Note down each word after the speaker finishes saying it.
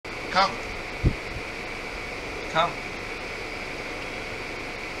Come. Come.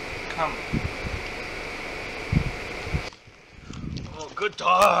 Come. Oh, good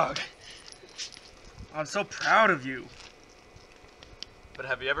dog. I'm so proud of you. But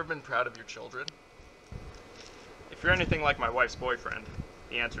have you ever been proud of your children? If you're anything like my wife's boyfriend,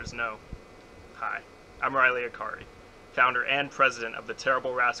 the answer is no. Hi, I'm Reiley Akkari, founder and president of the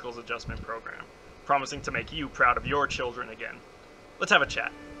Terrible Rascals Adjustment Program, promising to make you proud of your children again. Let's have a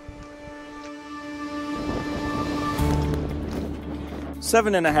chat.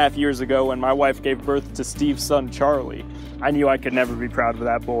 7.5 years ago, when my wife gave birth to Steve's son, Charlie, I knew I could never be proud of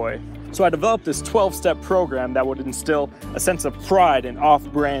that boy. So I developed this 12-step program that would instill a sense of pride in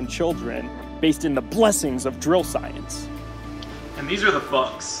off-brand children based in the blessings of drill science. And these are the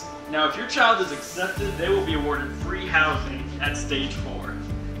bugs. Now, if your child is accepted, they will be awarded free housing at stage 4.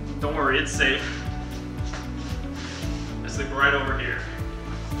 Don't worry, it's safe. I sleep right over here.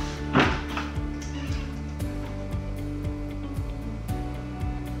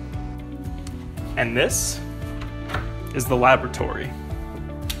 And this is the laboratory.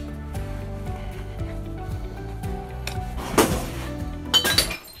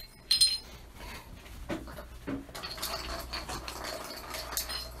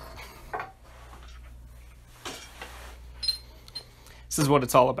 This is what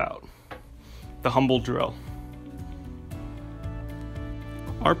it's all about. The humble drill.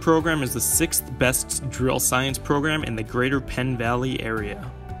 Our program is the 6th best drill science program in the greater Penn Valley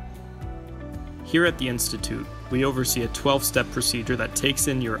area. Here at the Institute, we oversee a 12-step procedure that takes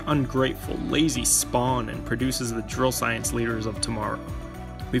in your ungrateful, lazy spawn and produces the drill science leaders of tomorrow.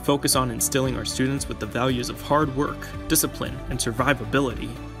 We focus on instilling our students with the values of hard work, discipline, and survivability.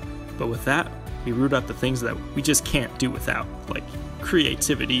 But with that, we root out the things that we just can't do without, like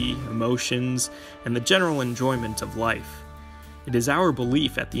creativity, emotions, and the general enjoyment of life. It is our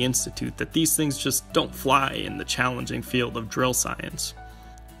belief at the Institute that these things just don't fly in the challenging field of drill science.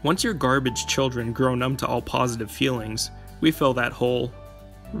 Once your garbage children grow numb to all positive feelings, we fill that hole,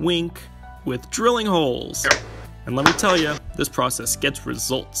 wink, with drilling holes. And let me tell you, this process gets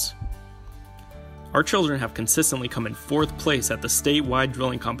results. Our children have consistently come in 4th place at the statewide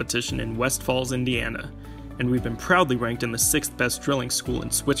drilling competition in West Falls, Indiana, and we've been proudly ranked in the 6th best drilling school in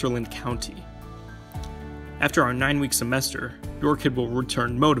Switzerland County. After our 9-week semester, your kid will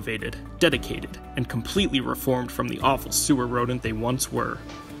return motivated, dedicated, and completely reformed from the awful sewer rodent they once were.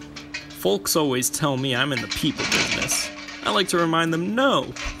 Folks always tell me I'm in the people business. I like to remind them,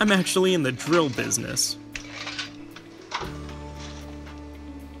 no, I'm actually in the drill business.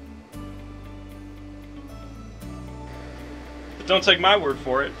 But don't take my word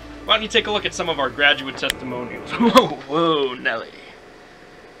for it. Why don't you take a look at some of our graduate testimonials? Whoa, whoa, Nelly.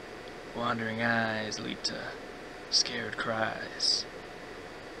 Wandering eyes lead to scared cries.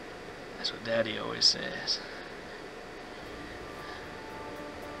 That's what Daddy always says.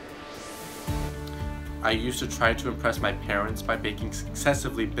 I used to try to impress my parents by baking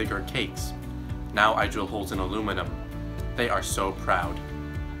successively bigger cakes. Now I drill holes in aluminum. They are so proud.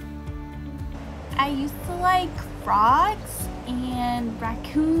 I used to like frogs and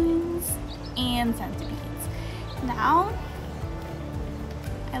raccoons and centipedes. Now,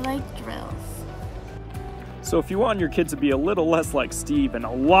 I like drills. So if you want your kid to be a little less like Steve and a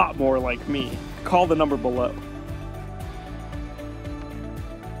lot more like me, call the number below.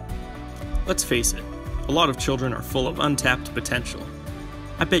 Let's face it, a lot of children are full of untapped potential.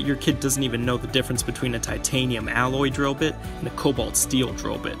 I bet your kid doesn't even know the difference between a titanium alloy drill bit and a cobalt steel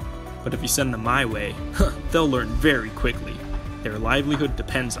drill bit. But if you send them my way, they'll learn very quickly. Their livelihood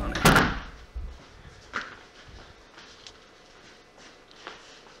depends on it.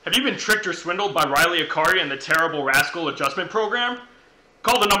 Have you been tricked or swindled by Reiley Akkari and the Terrible Rascal Adjustment Program?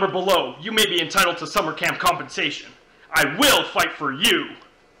 Call the number below. You may be entitled to summer camp compensation. I will fight for you!